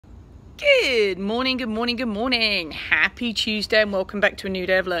Good morning, good morning, good morning. Happy Tuesday and welcome back to a new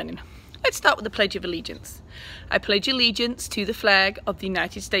day of learning. Let's start with the Pledge of Allegiance. I pledge allegiance to the flag of the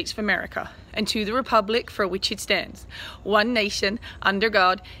United States of America and to the republic for which it stands, one nation, under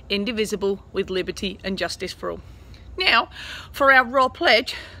God, indivisible, with liberty and justice for all. Now, for our raw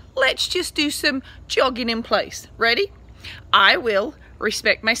pledge, let's just do some jogging in place. Ready? I will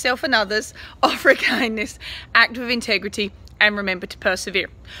respect myself and others, offer kindness, act with integrity, and remember to persevere.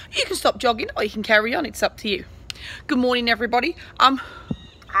 You can stop jogging or you can carry on. It's up to you. Good morning, everybody. I'm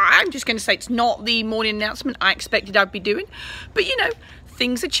just going to say it's not the morning announcement I expected I'd be doing, but you know,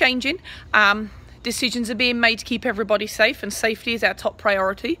 things are changing. Decisions are being made to keep everybody safe, and safety is our top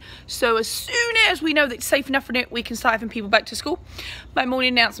priority. So as soon as we know that it's safe enough for it, we can start having people back to school. My morning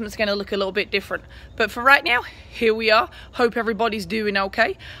announcement is going to look a little bit different. But for right now, here we are. Hope everybody's doing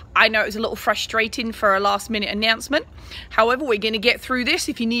okay. I know it was a little frustrating for a last minute announcement. However, we're going to get through this.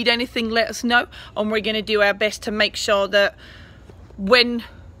 If you need anything, let us know. And we're going to do our best to make sure that when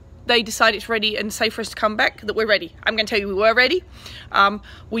they decide it's ready and safe for us to come back, that we're ready. I'm going to tell you we were ready.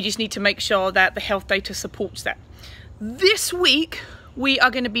 We just need to make sure that the health data supports that. This week, we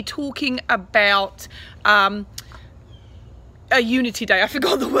are going to be talking about a Unity Day. I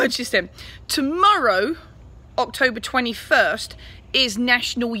forgot the word just then. Tomorrow, October 21st, is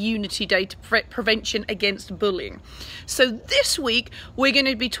National Unity Day to Prevention Against Bullying. So this week, we're going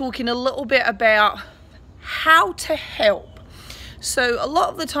to be talking a little bit about how to help. So a lot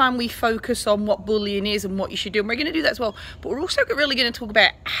of the time we focus on what bullying is and what you should do, and we're going to do that as well, but we're also really going to talk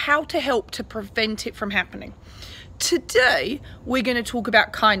about how to help to prevent it from happening. Today we're going to talk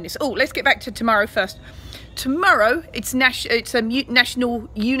about kindness. Oh, let's get back to tomorrow first. Tomorrow it's National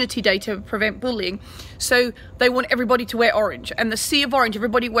Unity Day to prevent bullying, so they want everybody to wear orange, and the sea of orange,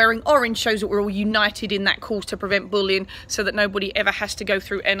 everybody wearing orange, shows that we're all united in that cause to prevent bullying, so that nobody ever has to go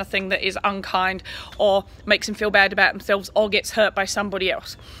through anything that is unkind or makes them feel bad about themselves or gets hurt by somebody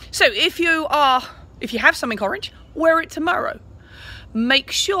else. So if you have something orange, wear it tomorrow. Make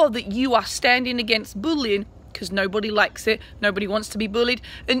sure that you are standing against bullying, because nobody likes it, nobody wants to be bullied.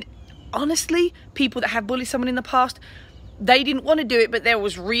 And honestly, people that have bullied someone in the past, they didn't want to do it, but there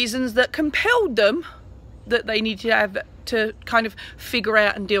was reasons that compelled them that they need to have to kind of figure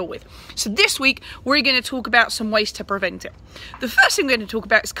out and deal with. So this week, we're going to talk about some ways to prevent it. The first thing we're going to talk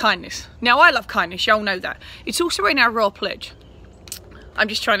about is kindness. Now, I love kindness, y'all know that. It's also in our raw pledge. I'm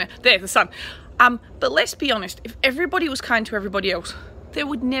just trying to, there's the sun. But let's be honest, if everybody was kind to everybody else, there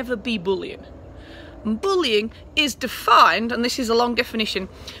would never be bullying. Bullying is defined, and this is a long definition,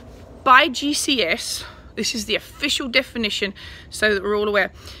 by GCS, this is the official definition so that we're all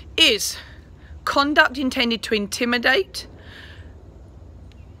aware, is conduct intended to intimidate,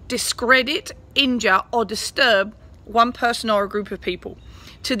 discredit, injure or disturb one person or a group of people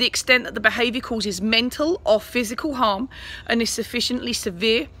to the extent that the behaviour causes mental or physical harm and is sufficiently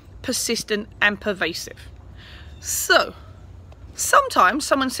severe, persistent and pervasive. So, sometimes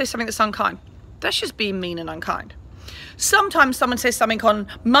someone says something that's unkind. That's just being mean and unkind. Sometimes someone says something on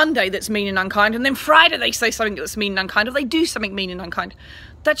Monday that's mean and unkind, and then Friday they say something that's mean and unkind, or they do something mean and unkind.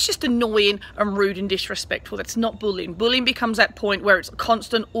 That's just annoying and rude and disrespectful. That's not bullying. Bullying becomes that point where it's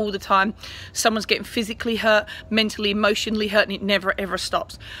constant all the time. Someone's getting physically hurt, mentally, emotionally hurt, and it never ever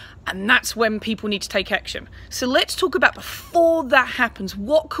stops. And that's when people need to take action. So let's talk about before that happens,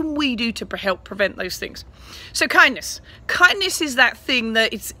 what can we do to help prevent those things? So kindness. Kindness is that thing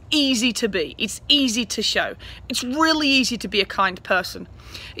that it's easy to be. It's easy to show. It's really easy to be a kind person.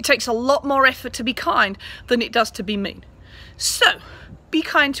 It takes a lot more effort to be kind than it does to be mean. So, be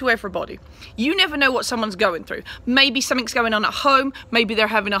kind to everybody. You never know what someone's going through. Maybe something's going on at home. Maybe they're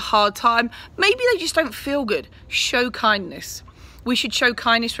having a hard time. Maybe they just don't feel good. Show kindness. We should show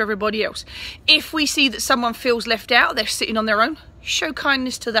kindness to everybody else. If we see that someone feels left out, they're sitting on their own, show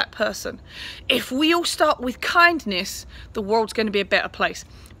kindness to that person. If we all start with kindness, the world's going to be a better place.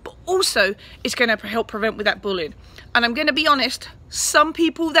 But also, it's going to help prevent with that bullying. And I'm going to be honest, some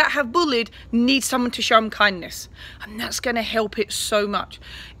people that have bullied need someone to show them kindness. And that's going to help it so much.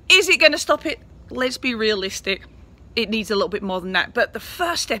 Is it going to stop it? Let's be realistic. It needs a little bit more than that. But the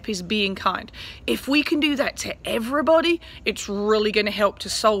first step is being kind. If we can do that to everybody, it's really going to help to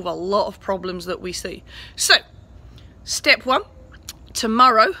solve a lot of problems that we see. So, step one,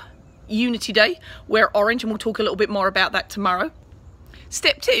 tomorrow, Unity Day, wear orange, and we'll talk a little bit more about that tomorrow.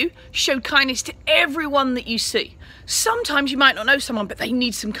 Step two, show kindness to everyone that you see. Sometimes you might not know someone, but they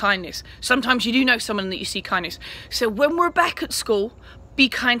need some kindness. Sometimes you do know someone that you see kindness. So when we're back at school, be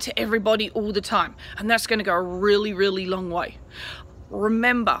kind to everybody all the time. And that's going to go a really, really long way.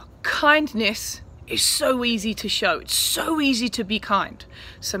 Remember, kindness is so easy to show. It's so easy to be kind.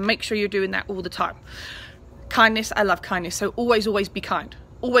 So make sure you're doing that all the time. Kindness, I love kindness. So always, always be kind.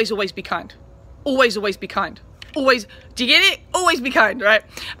 Always, always be kind. Always, always be kind. Always, do you get it? Always be kind, right?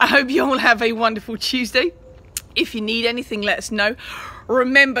 I hope you all have a wonderful Tuesday. If you need anything, let us know.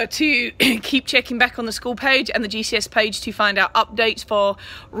 Remember to keep checking back on the school page and the GCS page to find out updates for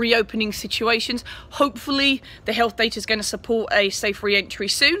reopening situations. Hopefully the health data is going to support a safe re-entry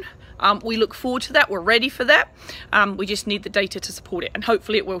soon. We look forward to that. We're ready for that. We just need the data to support it, and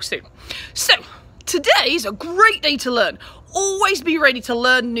hopefully it will soon. So today is a great day to learn. Always be ready to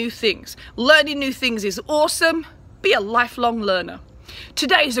learn new things. Learning new things is awesome. Be a lifelong learner.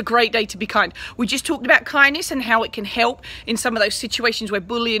 Today is a great day to be kind. We just talked about kindness and how it can help in some of those situations where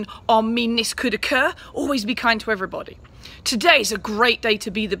bullying or meanness could occur. Always be kind to everybody. Today is a great day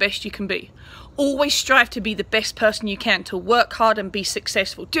to be the best you can be. Always strive to be the best person you can, to work hard and be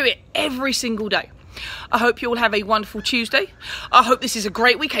successful. Do it every single day. I hope you all have a wonderful Tuesday. I hope this is a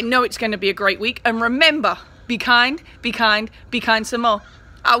great week. I know it's going to be a great week. And remember, be kind, be kind, be kind some more.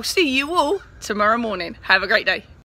 I'll see you all tomorrow morning. Have a great day.